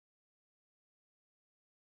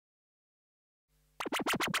Hi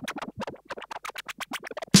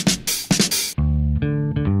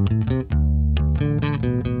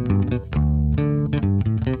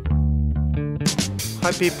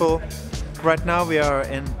people, right now we are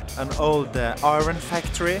in an old iron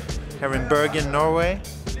factory here in Bergen, Norway,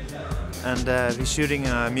 and we're shooting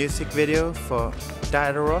a music video for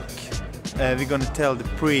Datarock. We're gonna tell the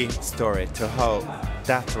pre-story to how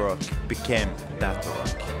Datarock became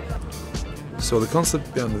Datarock. So the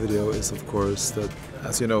concept behind the video is, of course, that,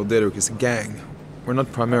 as you know, Datarock is a gang. We're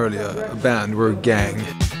not primarily a band, we're a gang.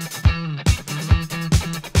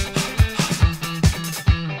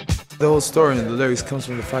 The whole story and the lyrics comes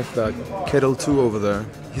from the fact that Kettle 2 over there,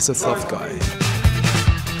 he's a tough guy.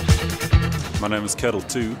 My name is Kettle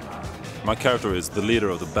 2. My character is the leader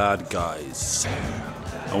of the bad guys.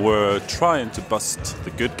 And we're trying to bust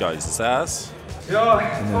the good guys' ass.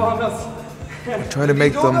 We're trying to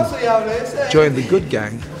make them join the good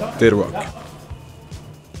gang, Datarock.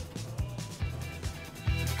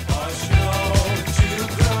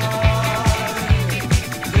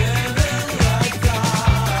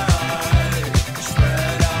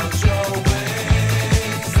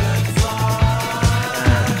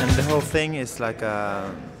 The whole thing is like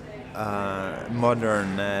a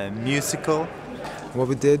modern musical. What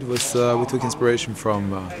we did was we took inspiration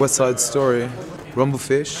from West Side Story,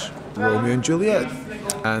 Rumblefish, Romeo and Juliet,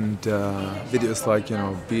 and videos like, you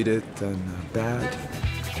know, Beat It and Bad.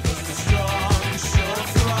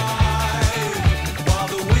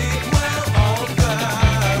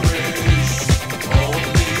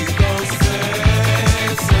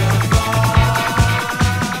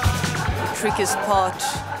 The trickiest part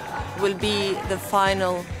will be the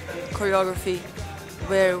final choreography,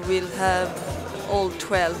 where we'll have all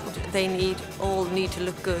 12. They all need to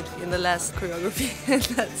look good in the last choreography.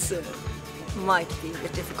 That's might be a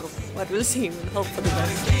bit difficult, but we'll see. We'll hope for the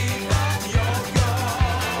best.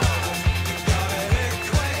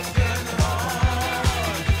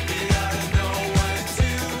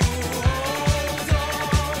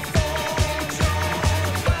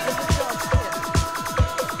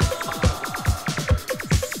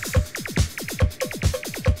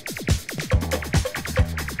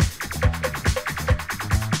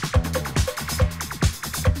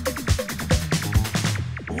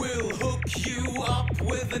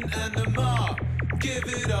 With an enema, give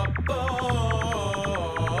it up,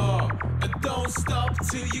 oh, and don't stop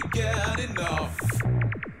till you get enough.